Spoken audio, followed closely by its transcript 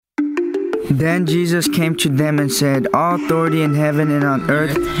Then Jesus came to them and said, "All authority in heaven and on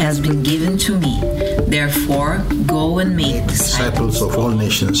earth has been given to me. Therefore, go and make disciples of all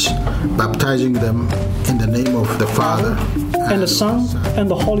nations, baptizing them in the name of the Father, and the Son, and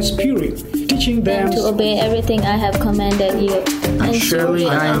the Holy Spirit, teaching them to obey everything I have commanded you. And surely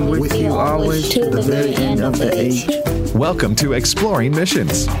I am with you always to the very end of the age." Welcome to Exploring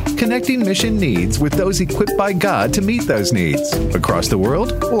Missions, connecting mission needs with those equipped by God to meet those needs across the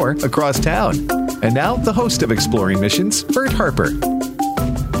world or across town. And now, the host of Exploring Missions, Bert Harper.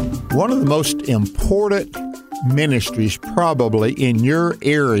 One of the most important ministries probably in your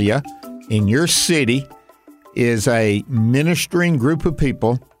area, in your city, is a ministering group of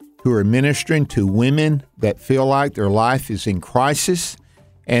people who are ministering to women that feel like their life is in crisis,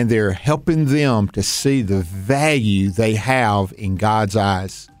 and they're helping them to see the value they have in God's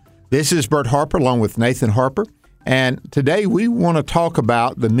eyes. This is Bert Harper along with Nathan Harper, and today we want to talk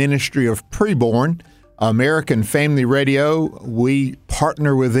about the ministry of Preborn, American Family Radio. We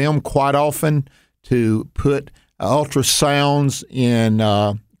partner with them quite often to put ultrasounds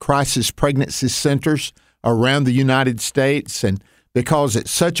in crisis pregnancy centers around the United States, and because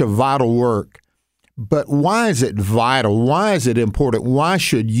it's such a vital work. But why is it vital? Why is it important? Why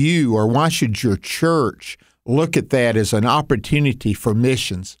should you or why should your church look at that as an opportunity for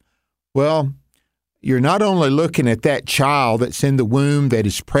missions? Well, you're not only looking at that child that's in the womb that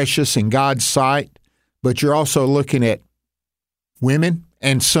is precious in God's sight, but you're also looking at women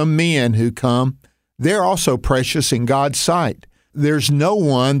and some men who come. They're also precious in God's sight. There's no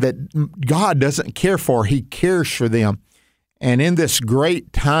one that God doesn't care for. He cares for them. And in this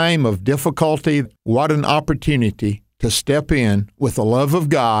great time of difficulty, what an opportunity to step in with the love of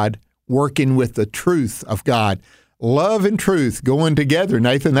God, working with the truth of God. Love and truth going together,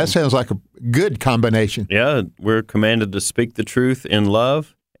 Nathan. That sounds like a good combination. Yeah, we're commanded to speak the truth in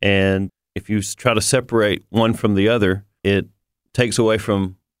love. And if you try to separate one from the other, it takes away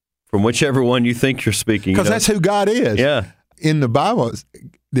from whichever one you think you're speaking. Because that's who God is. Yeah. In the Bible,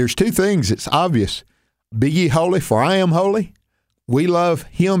 there's two things. It's obvious. Be ye holy, for I am holy. We love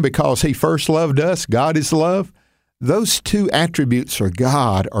Him because He first loved us. God is love. Those two attributes of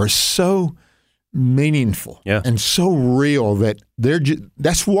God are so meaningful and so real that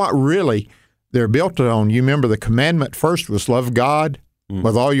that's what really they're built on. You remember the commandment first was love God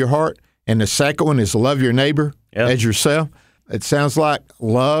with all your heart, and the second one is love your neighbor as yourself. It sounds like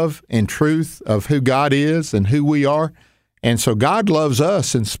love and truth of who God is and who we are. And so God loves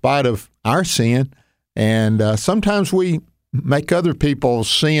us in spite of our sin. And sometimes we make other people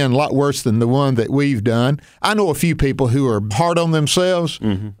sin a lot worse than the one that we've done. I know a few people who are hard on themselves.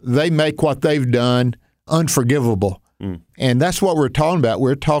 Mm-hmm. They make what they've done unforgivable. And that's what we're talking about.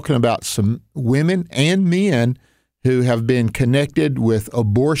 We're talking about some women and men who have been connected with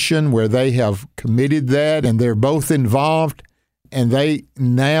abortion, where they have committed that, and they're both involved, and they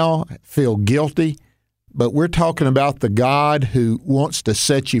now feel guilty. But we're talking about the God who wants to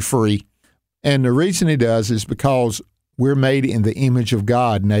set you free. And the reason He does is because we're made in the image of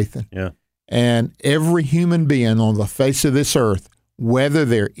God, Nathan. Yeah. And every human being on the face of this earth, whether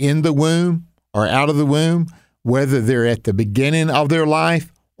they're in the womb or out of the womb, whether they're at the beginning of their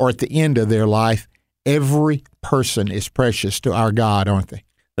life or at the end of their life, every person is precious to our God, aren't they?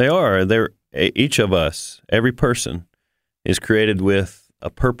 They are. Each of us, every person, is created with a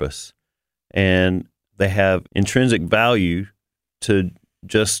purpose, and they have intrinsic value to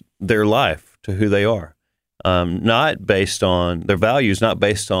just their life, to who they are, not based on their values, not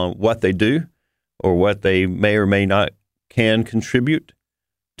based on what they do or what they may or may not can contribute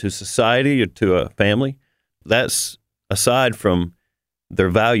to society or to a family. That's aside from their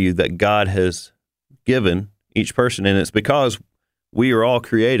value that God has given each person, and it's because we are all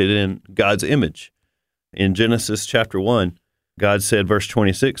created in God's image. In Genesis chapter 1, God said, verse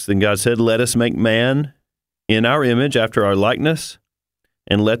 26, then God said, "Let us make man in our image after our likeness,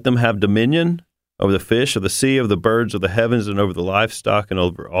 and let them have dominion over the fish of the sea, of the birds of the heavens, and over the livestock, and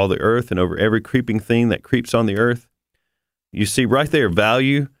over all the earth, and over every creeping thing that creeps on the earth." You see right there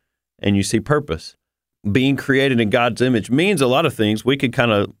value, and you see purpose. Being created in God's image means a lot of things. We could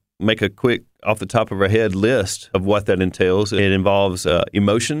kind of make a quick, off the top of our head, list of what that entails. It involves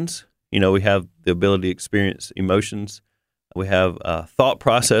emotions. We have the ability to experience emotions. We have thought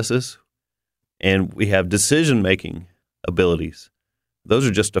processes, and we have decision-making abilities. Those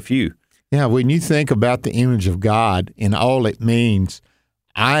are just a few. Yeah, when you think about the image of God and all it means,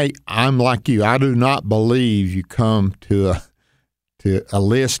 I'm like you. I do not believe you come to a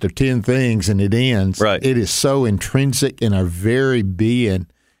list of 10 things and it ends. Right. It is so intrinsic in our very being.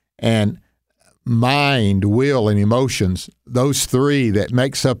 And mind, will, and emotions, those three that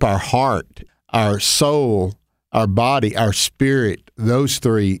makes up our heart, our soul, our body, our spirit, those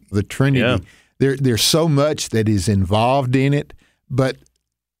three, the Trinity, there's so much that is involved in it, but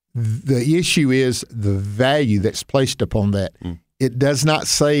the issue is the value that's placed upon that. It does not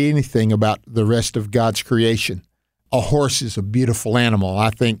say anything about the rest of God's creation. A horse is a beautiful animal, I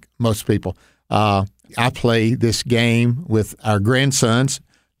think most people. I play this game with our grandsons.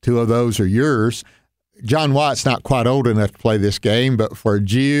 2 of those are yours. John Watt's not quite old enough to play this game, but for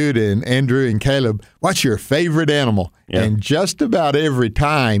Jude and Andrew and Caleb, what's your favorite animal? Yeah. And just about every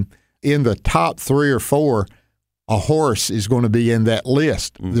time in the top 3 or 4, a horse is going to be in that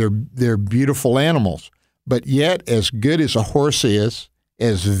list. They're beautiful animals. But yet, as good as a horse is,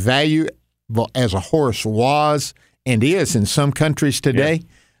 as valuable as a horse was and is in some countries today,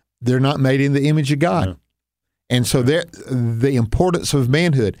 they're not made in the image of God. No. And so the importance of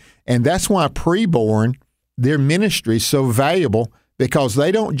manhood. And that's why preborn, their ministry is so valuable, because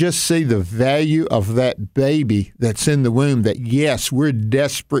they don't just see the value of that baby that's in the womb that, yes, we're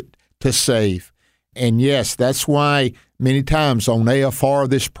desperate to save. And yes, that's why many times on AFR,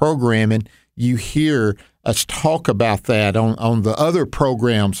 this programming, you hear us talk about that. On the other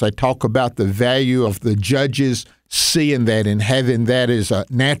programs, they talk about the value of the judges seeing that and having that as a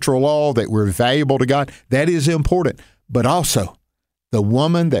natural law, that we're valuable to God. That is important. But also, the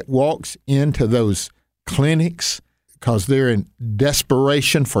woman that walks into those clinics because they're in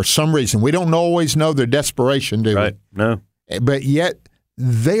desperation for some reason. We don't always know their desperation, do we? Right. No. But yet,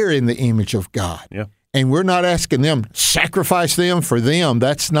 they're in the image of God. Yeah. And we're not asking them, sacrifice them for them.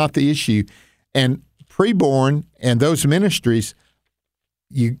 That's not the issue. And preborn and those ministries,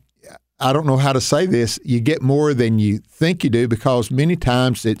 I don't know how to say this, you get more than you think you do, because many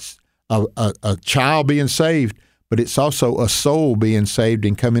times it's a child being saved, but it's also a soul being saved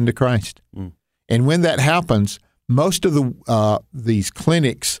and coming to Christ. And when that happens, most of these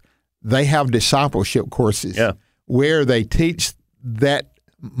clinics, they have discipleship courses where they teach that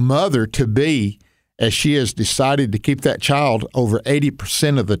mother to be, as she has decided to keep that child over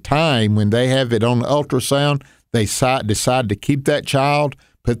 80% of the time. When they have it on the ultrasound, they decide to keep that child,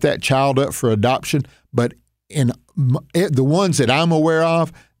 put that child up for adoption. But in the ones that I'm aware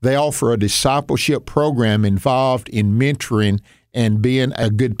of, they offer a discipleship program involved in mentoring and being a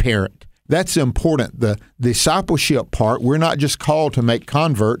good parent. That's important. The discipleship part, we're not just called to make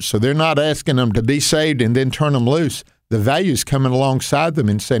converts, so they're not asking them to be saved and then turn them loose. The value is coming alongside them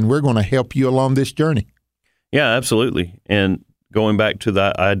and saying, we're going to help you along this journey. Yeah, absolutely. And going back to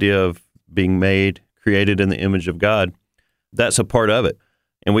that idea of being made, created in the image of God, that's a part of it.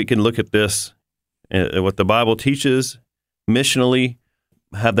 And we can look at this, what the Bible teaches, missionally,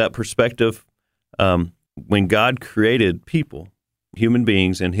 have that perspective. When God created people, human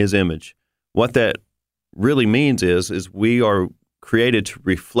beings in His image, what that really means is we are created to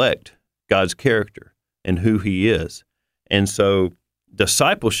reflect God's character and who He is. And so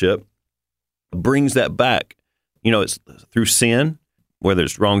discipleship brings that back. You know, it's through sin, whether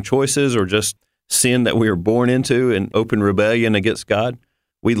it's wrong choices or just sin that we are born into and open rebellion against God.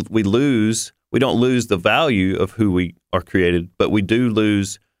 We don't lose the value of who we are created, but we do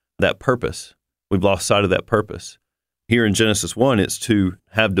lose that purpose. We've lost sight of that purpose. Here in Genesis 1, it's to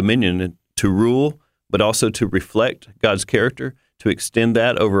have dominion and to rule, but also to reflect God's character, to extend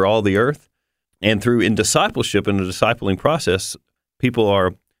that over all the earth. And in discipleship, in the discipling process, people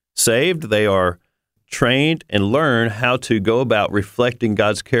are saved, they are trained and learn how to go about reflecting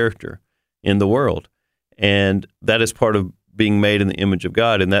God's character in the world. And that is part of being made in the image of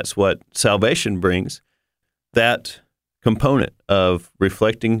God, and that's what salvation brings, that component of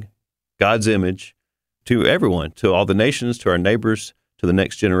reflecting God's image to everyone, to all the nations, to our neighbors, to the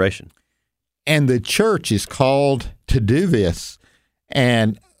next generation. And the church is called to do this.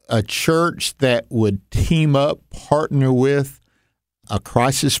 And a church that would team up, partner with a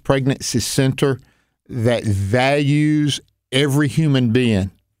crisis pregnancy center that values every human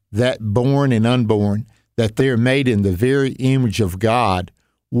being, that born and unborn, that they're made in the very image of God.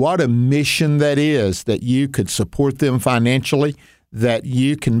 What a mission that is, that you could support them financially, that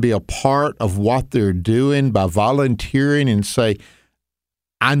you can be a part of what they're doing by volunteering and say,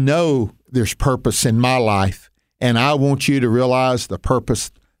 I know there's purpose in my life, and I want you to realize the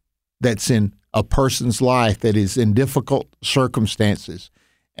purpose that's in a person's life that is in difficult circumstances.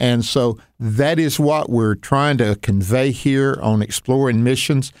 And so that is what we're trying to convey here on Exploring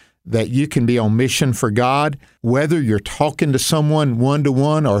Missions, that you can be on mission for God, whether you're talking to someone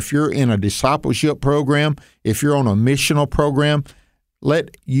one-to-one or if you're in a discipleship program, if you're on a missional program,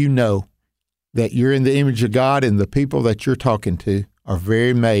 let you know that you're in the image of God and the people that you're talking to are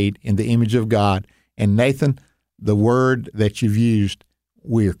very made in the image of God. And Nathan, the word that you've used,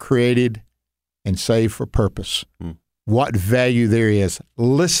 we are created and saved for purpose. What value there is.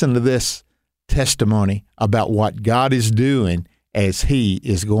 Listen to this testimony about what God is doing as He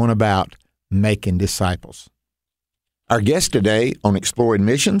is going about making disciples. Our guest today on Exploring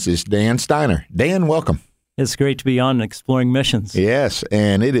Missions is Dan Steiner. Dan, welcome. It's great to be on Exploring Missions. Yes,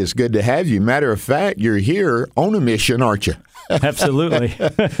 and it is good to have you. Matter of fact, you're here on a mission, aren't you? Absolutely.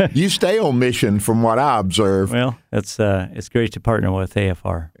 You stay on mission from what I observe. Well, it's great to partner with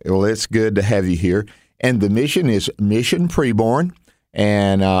AFR. Well, it's good to have you here. And the mission is Mission Preborn,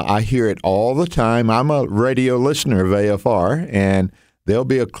 and I hear it all the time. I'm a radio listener of AFR, and there'll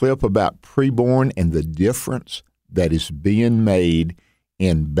be a clip about preborn and the difference that is being made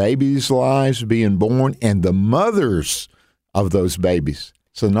in babies' lives being born and the mothers of those babies.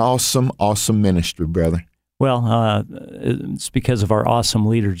 It's an awesome, awesome ministry, brother. Well, it's because of our awesome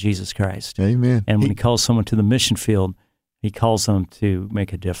leader, Jesus Christ. Amen. And when he calls someone to the mission field, he calls them to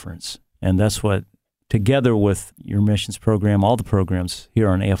make a difference. And that's what, together with your missions program, all the programs here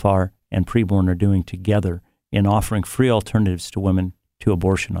on AFR and Preborn are doing together in offering free alternatives to women to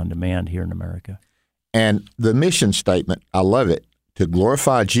abortion on demand here in America. And the mission statement, I love it, to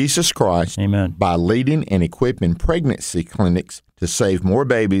glorify Jesus Christ. Amen. By leading and equipping pregnancy clinics to save more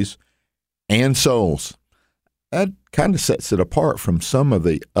babies and souls. That kind of sets it apart from some of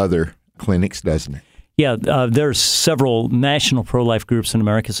the other clinics, doesn't it? Yeah, there's several national pro-life groups in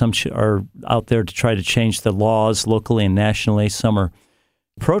America. Some are out there to try to change the laws locally and nationally. Some are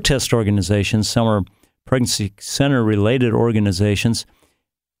protest organizations. Some are pregnancy center-related organizations.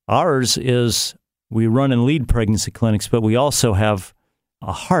 Ours is we run and lead pregnancy clinics, but we also have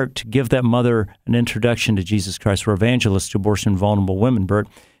a heart to give that mother an introduction to Jesus Christ. We're evangelists to abortion vulnerable women, Bert.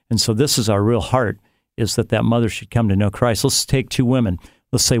 And so this is our real heart, is that mother should come to know Christ. Let's take two women.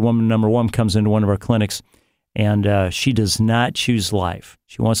 Let's say woman number one comes into one of our clinics, and she does not choose life.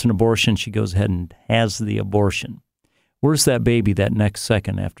 She wants an abortion. She goes ahead and has the abortion. Where's that baby that next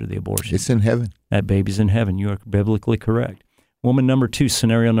second after the abortion? It's in heaven. That baby's in heaven. You are biblically correct. Woman number two,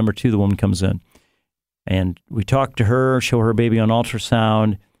 scenario number two, the woman comes in. And we talk to her, show her baby on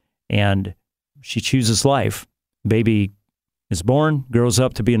ultrasound, and she chooses life. Baby is born, grows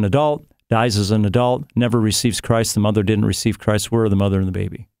up to be an adult, dies as an adult, never receives Christ. The mother didn't receive Christ. Where are the mother and the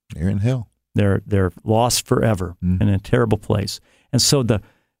baby? They're in hell. They're lost forever in a terrible place. And so the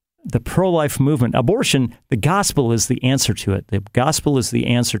pro-life movement, abortion, the gospel is the answer to it. The gospel is the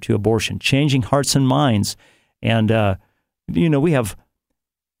answer to abortion, changing hearts and minds. And, we have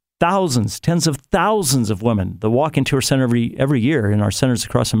thousands, tens of thousands of women that walk into our center every year in our centers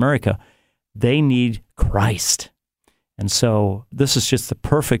across America. They need Christ. And so this is just the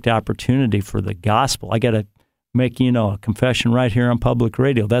perfect opportunity for the gospel. I got to make, a confession right here on public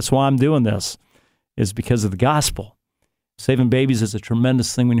radio. That's why I'm doing this, is because of the gospel. Saving babies is a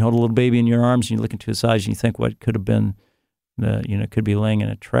tremendous thing when you hold a little baby in your arms and you look into his eyes and you think what could have been, could be laying in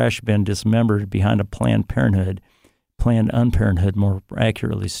a trash bin dismembered behind a Planned Unparenthood, more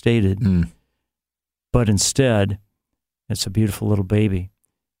accurately stated. But instead, it's a beautiful little baby.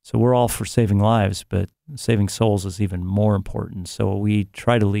 So we're all for saving lives, but saving souls is even more important. So we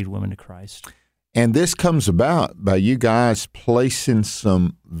try to lead women to Christ. And this comes about by you guys placing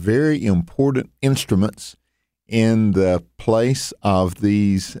some very important instruments in the place of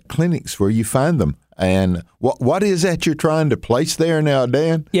these clinics where you find them. And what is that you're trying to place there now,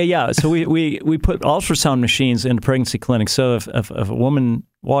 Dan? Yeah. So we put ultrasound machines into pregnancy clinics. So if a woman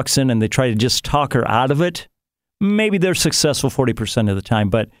walks in and they try to just talk her out of it, maybe they're successful 40% of the time.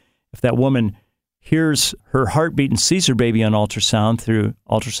 But if that woman hears her heartbeat and sees her baby on ultrasound through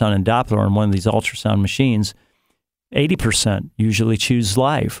ultrasound and Doppler on one of these ultrasound machines, 80% usually choose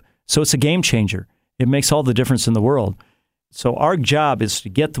life. So it's a game changer. It makes all the difference in the world. So our job is to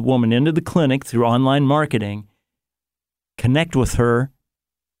get the woman into the clinic through online marketing, connect with her,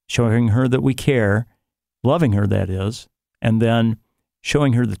 showing her that we care, loving her, that is, and then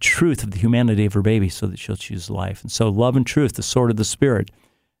showing her the truth of the humanity of her baby so that she'll choose life. And so love and truth, the sword of the Spirit,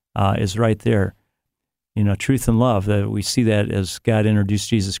 is right there. Truth and love, we see that as God introduced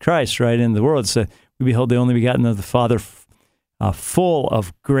Jesus Christ right into the world. So we behold the only begotten of the Father, full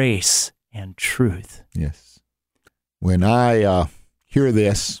of grace and truth. Yes. When I hear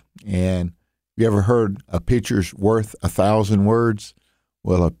this, and you ever heard a picture's worth 1,000 words?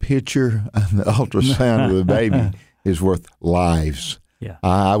 Well, a picture and the ultrasound of the baby is worth lives. Yeah.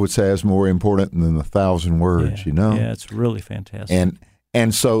 I would say it's more important than 1,000 words, Yeah, it's really fantastic.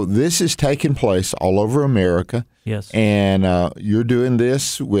 And so this is taking place all over America. Yes. And you're doing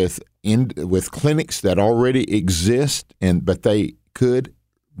this with clinics that already exist, but they could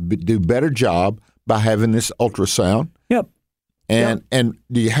do better job by having this ultrasound. Yep. And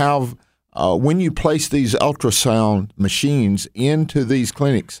do you have, when you place these ultrasound machines into these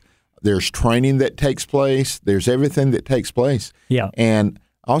clinics, there's training that takes place, there's everything that takes place. Yeah. And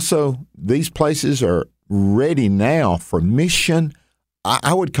also, these places are ready now for mission.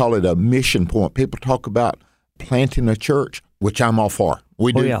 I would call it a mission point. People talk about planting a church, which I'm all for.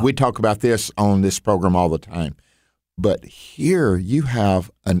 We do. We talk about this on this program all the time. But here you have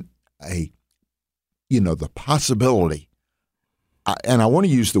the possibility. And I want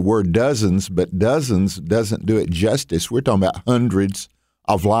to use the word dozens, but dozens doesn't do it justice. We're talking about hundreds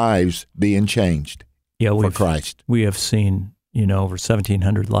of lives being changed for Christ. We have seen, over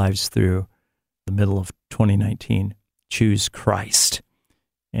 1,700 lives through the middle of 2019 choose Christ,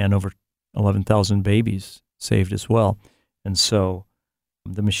 and over 11,000 babies saved as well. And so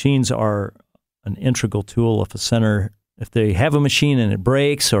the machines are an integral tool. If they have a machine and it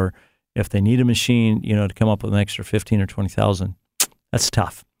breaks, or if they need a machine, to come up with an extra 15 or 20,000, that's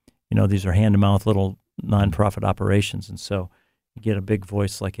tough. These are hand-to-mouth little nonprofit operations, and so you get a big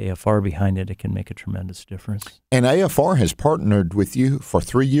voice like AFR behind it, it can make a tremendous difference. And AFR has partnered with you for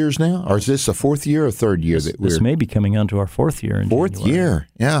 3 years now, or is this a fourth year or third year? This may be coming on to our fourth year in January. Fourth year,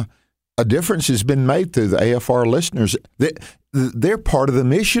 yeah. A difference has been made through the AFR listeners. They're part of the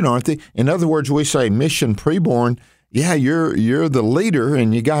mission, aren't they? In other words, we say mission preborn. Yeah, you're the leader,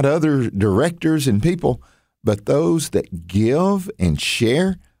 and you got other directors and people, but those that give and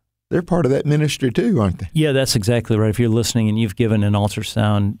share, they're part of that ministry too, aren't they? Yeah, that's exactly right. If you're listening and you've given an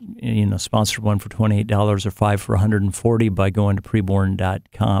ultrasound, sponsored one for $28 or $5 for $140 by going to preborn.com,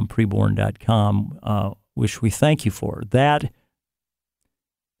 which we thank you for. That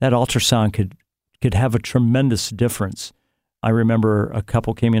ultrasound could have a tremendous difference. I remember a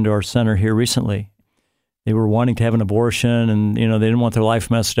couple came into our center here recently. They were wanting to have an abortion, and they didn't want their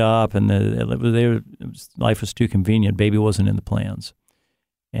life messed up, and life was too convenient. Baby wasn't in the plans.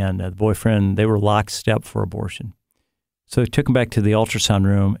 And the boyfriend, they were lockstep for abortion. So they took him back to the ultrasound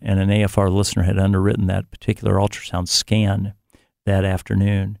room, and an AFR listener had underwritten that particular ultrasound scan that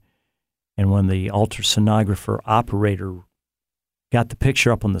afternoon. And when the ultrasonographer operator got the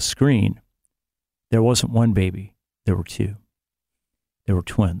picture up on the screen, there wasn't one baby. There were two. There were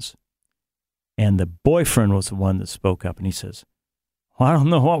twins. And the boyfriend was the one that spoke up, and he says, well, I don't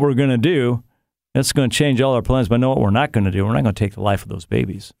know what we're going to do. That's going to change all our plans, but I know what we're not going to do. We're not going to take the life of those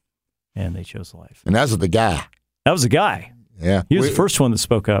babies. And they chose life. And that was the guy. That was the guy. Yeah. He was the first one that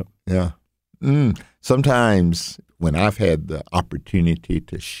spoke up. Yeah. Sometimes when I've had the opportunity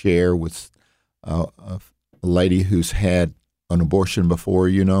to share with a lady who's had an abortion before,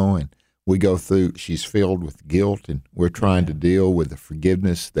 and we go through, she's filled with guilt, and we're trying to deal with the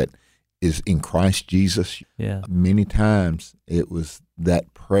forgiveness that is in Christ Jesus. Yeah. Many times it was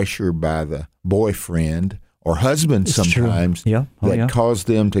that pressure by the boyfriend or husband sometimes that caused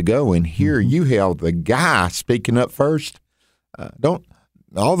them to go. And here you have the guy speaking up first.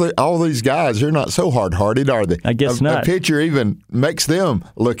 All these guys, they're not so hard-hearted, are they? I guess not. A picture even makes them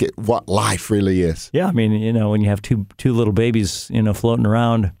look at what life really is. Yeah, I mean, when you have two little babies, floating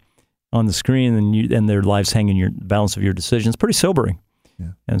around on the screen, and their lives hang in your balance of your decisions, pretty sobering.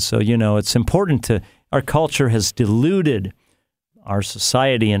 Yeah. And so, it's important our culture has deluded our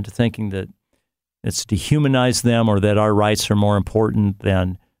society into thinking that it's dehumanized them, or that our rights are more important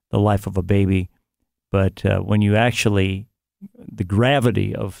than the life of a baby. But when you actually, the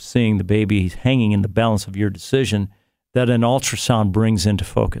gravity of seeing the baby hanging in the balance of your decision, that an ultrasound brings into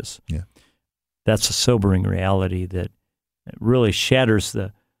focus. Yeah. That's a sobering reality that really shatters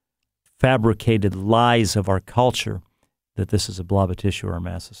the fabricated lies of our culture that this is a blob of tissue or a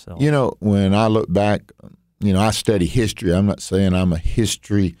mass of cells. When I look back, I study history. I'm not saying I'm a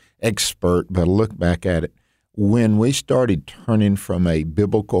history expert, but I look back at it. When we started turning from a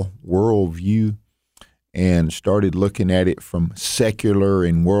biblical worldview and started looking at it from secular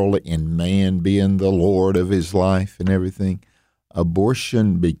and worldly and man being the Lord of his life and everything,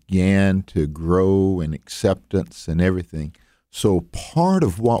 abortion began to grow in acceptance and everything. So part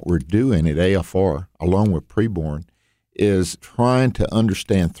of what we're doing at AFR, along with Preborn, is trying to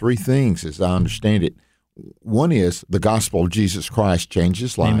understand three things, as I understand it. One is the gospel of Jesus Christ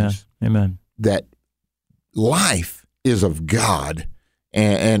changes lives. Amen. That life is of God,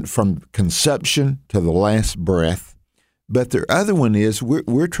 and from conception to the last breath. But the other one is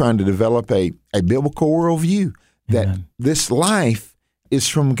we're trying to develop a biblical worldview that this life is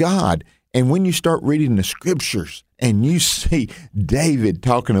from God. And when you start reading the scriptures and you see David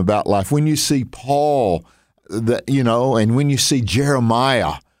talking about life, when you see Paul, and when you see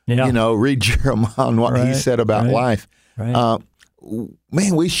Jeremiah, read Jeremiah and what he said about life. Right.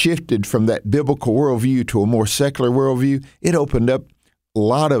 man, we shifted from that biblical worldview to a more secular worldview. It opened up a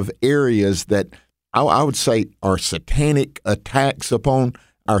lot of areas that I would say are satanic attacks upon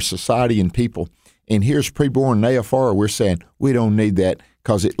our society and people. And here's preborn and AFR. We're saying we don't need that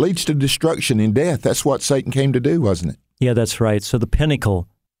because it leads to destruction and death. That's what Satan came to do, wasn't it? Yeah, that's right. So the pinnacle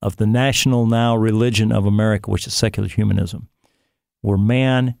of the national now religion of America, which is secular humanism, where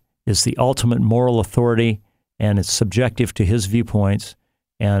man is the ultimate moral authority and it's subjective to his viewpoints.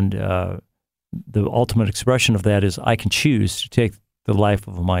 And the ultimate expression of that is I can choose to take the life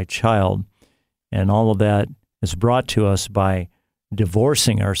of my child. And all of that is brought to us by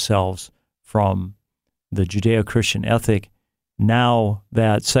divorcing ourselves from the Judeo-Christian ethic. Now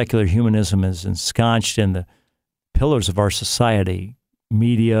that secular humanism is ensconced in the pillars of our society,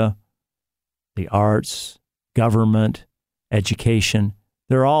 media, the arts, government, education,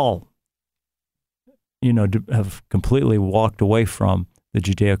 they're all, have completely walked away from the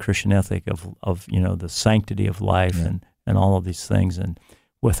Judeo-Christian ethic of the sanctity of life and all of these things. And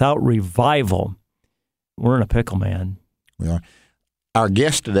without revival, we're in a pickle, man. We are. Our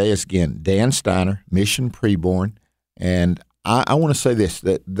guest today is, again, Dan Steiner, Mission Preborn. And I want to say this,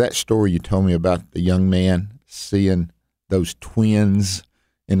 that story you told me about the young man seeing those twins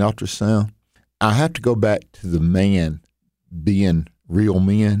in ultrasound, I have to go back to the man being real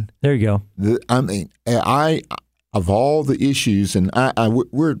men. There you go. Of all the issues, and I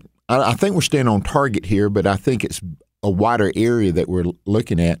think we're staying on target here, but I think it's a wider area that we're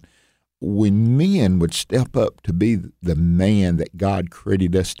looking at. When men would step up to be the man that God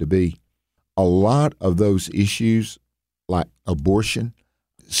created us to be, a lot of those issues like abortion,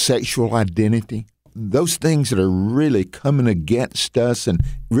 sexual identity, those things that are really coming against us and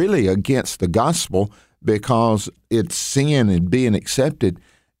really against the gospel because it's sin and being accepted,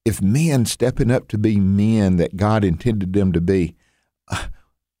 if men stepping up to be men that God intended them to be,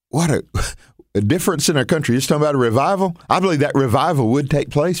 what a difference in our country. You're just talking about a revival? I believe that revival would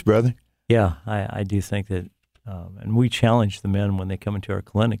take place, brother. Yeah, I do think that, and we challenge the men when they come into our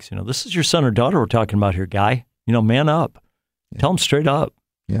clinics. This is your son or daughter we're talking about here, guy. Man up. Yeah. Tell them straight up.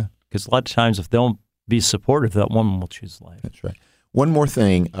 Yeah. Because a lot of times if they'll be supportive, that woman will choose life. That's right. One more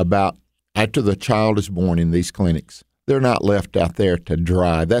thing about after the child is born in these clinics, they're not left out there to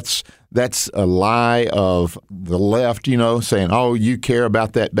dry. That's a lie of the left, saying, oh, you care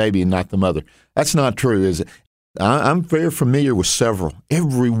about that baby and not the mother. That's not true, is it? I'm very familiar with several.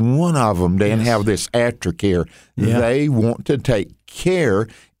 Every one of them, Dan, have this aftercare. Yeah. They want to take care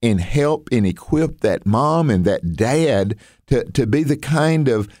and help and equip that mom and that dad to be the kind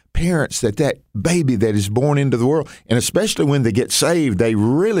of parents that baby that is born into the world. And especially when they get saved, they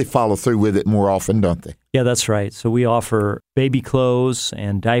really follow through with it more often, don't they? Yeah, that's right. So we offer baby clothes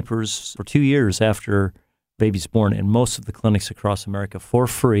and diapers for 2 years after baby's born in most of the clinics across America for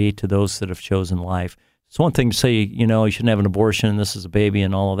free to those that have chosen life. It's one thing to say, you shouldn't have an abortion, this is a baby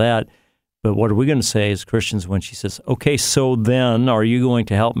and all of that. But what are we going to say as Christians when she says, okay, so then are you going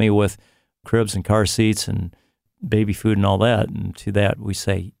to help me with cribs and car seats and baby food and all that? And to that we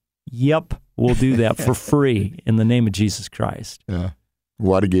say, yep, we'll do that for free in the name of Jesus Christ. Yeah.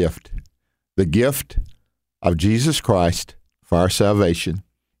 What a gift. The gift of Jesus Christ for our salvation,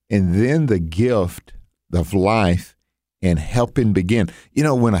 and then the gift of life and helping begin.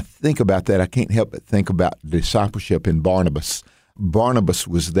 When I think about that, I can't help but think about discipleship in Barnabas. Barnabas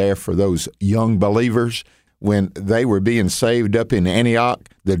was there for those young believers when they were being saved up in Antioch,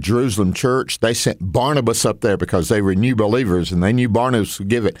 the Jerusalem church. They sent Barnabas up there because they were new believers and they knew Barnabas would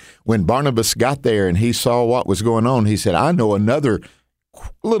give it. When Barnabas got there and he saw what was going on, he said, I know another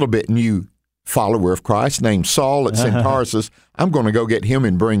little bit new follower of Christ named Saul at Tarsus. I'm going to go get him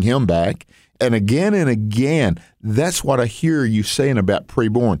and bring him back. And again, that's what I hear you saying about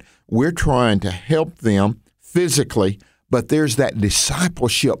preborn. We're trying to help them physically, but there's that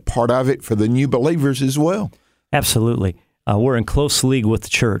discipleship part of it for the new believers as well. Absolutely. We're in close league with the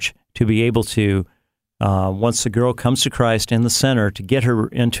church to be able to, once the girl comes to Christ in the center, to get her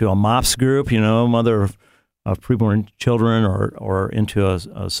into a MOPS group, mother of preborn children, or into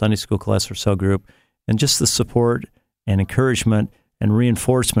a Sunday school class or cell group, and just the support and encouragement and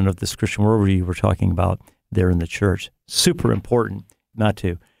reinforcement of this Christian worldview you were talking about there in the church. Super important not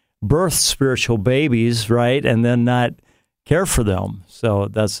to birth spiritual babies, right, and then not care for them. So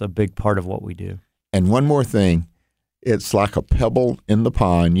that's a big part of what we do. And one more thing, it's like a pebble in the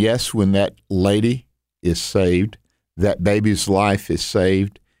pond. Yes, when that lady is saved, that baby's life is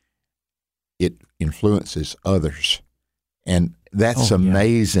saved, it influences others. And that's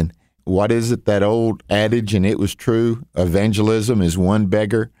amazing. Yeah. What is it, that old adage, and it was true, evangelism is one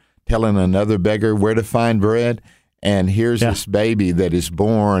beggar telling another beggar where to find bread. and here's this baby that is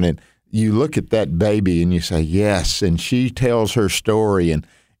born, and you look at that baby and you say, yes, and she tells her story, and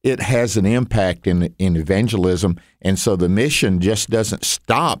it has an impact in evangelism. And so the mission just doesn't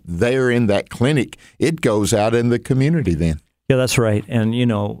stop there in that clinic. It goes out in the community then. Yeah, that's right. And,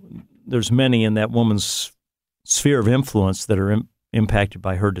 there's many in that woman's sphere of influence that are impacted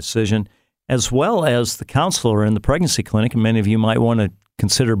by her decision, as well as the counselor in the pregnancy clinic. And many of you might want to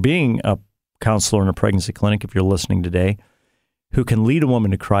consider being a counselor in a pregnancy clinic if you're listening today, who can lead a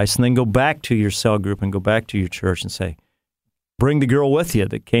woman to Christ and then go back to your cell group and go back to your church and say, bring the girl with you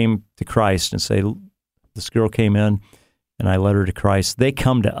that came to Christ, and say, this girl came in and I led her to Christ. They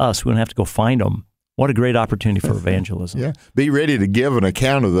come to us. We don't have to go find them. What a great opportunity for evangelism. Yeah. Be ready to give an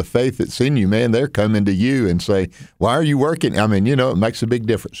account of the faith that's in you, man. They're coming to you and say, why are you working? I mean, it makes a big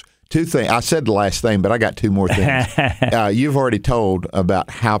difference. Two things. I said the last thing, but I got two more things. You've already told about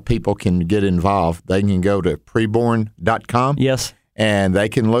how people can get involved. They can go to preborn.com. Yes. And they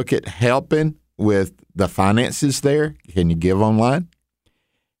can look at helping with the finances there. Can you give online?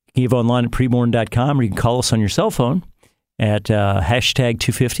 Give online at preborn.com, or you can call us on your cell phone at hashtag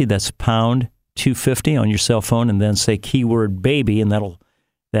 250. That's pound 250 on your cell phone, and then say keyword baby, and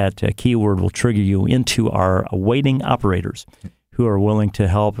that keyword will trigger you into our awaiting operators who are willing to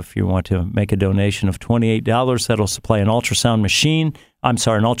help. If you want to make a donation of $28, that'll supply an ultrasound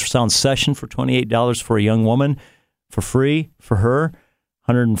session for $28 for a young woman for free for her.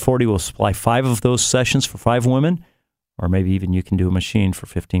 $140 will supply 5 of those sessions for 5 women, or maybe even you can do a machine for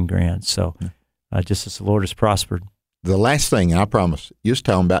 $15,000. So just as the Lord has prospered. The last thing, I promise, you was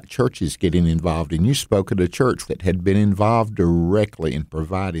talking about churches getting involved, and you spoke at a church that had been involved directly in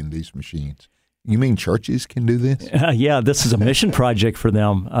providing these machines. You mean churches can do this? Yeah, this is a mission project for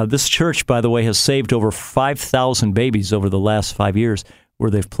them. This church, by the way, has saved over 5,000 babies over the last 5 years,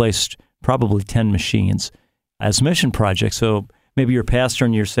 where they've placed probably 10 machines as mission projects. So maybe you're a pastor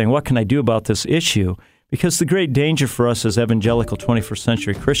and you're saying, what can I do about this issue? Because the great danger for us as evangelical 21st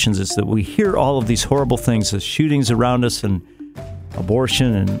century Christians is that we hear all of these horrible things, as shootings around us and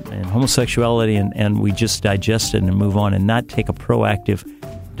abortion and homosexuality, and we just digest it and move on and not take a proactive,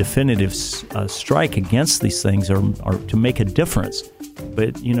 definitive strike against these things or to make a difference.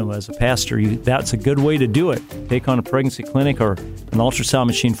 But, as a pastor, that's a good way to do it. Take on a pregnancy clinic or an ultrasound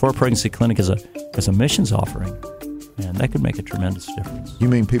machine for a pregnancy clinic as a missions offering. And that could make a tremendous difference. You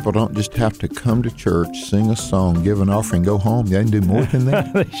mean people don't just have to come to church, sing a song, give an offering, go home? They can do more than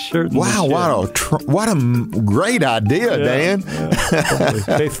that? They certainly Wow, what a great idea, Dan.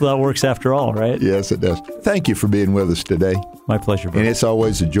 Yeah. Faith without works after all, right? Yes, it does. Thank you for being with us today. My pleasure, brother. And it's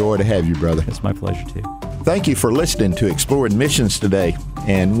always a joy to have you, brother. It's my pleasure, too. Thank you for listening to Exploring Missions today.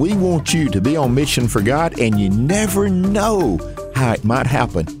 And we want you to be on mission for God, and you never know how it might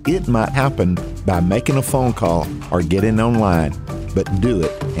happen. It might happen by making a phone call or getting online. But do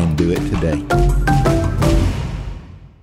it, and do it today.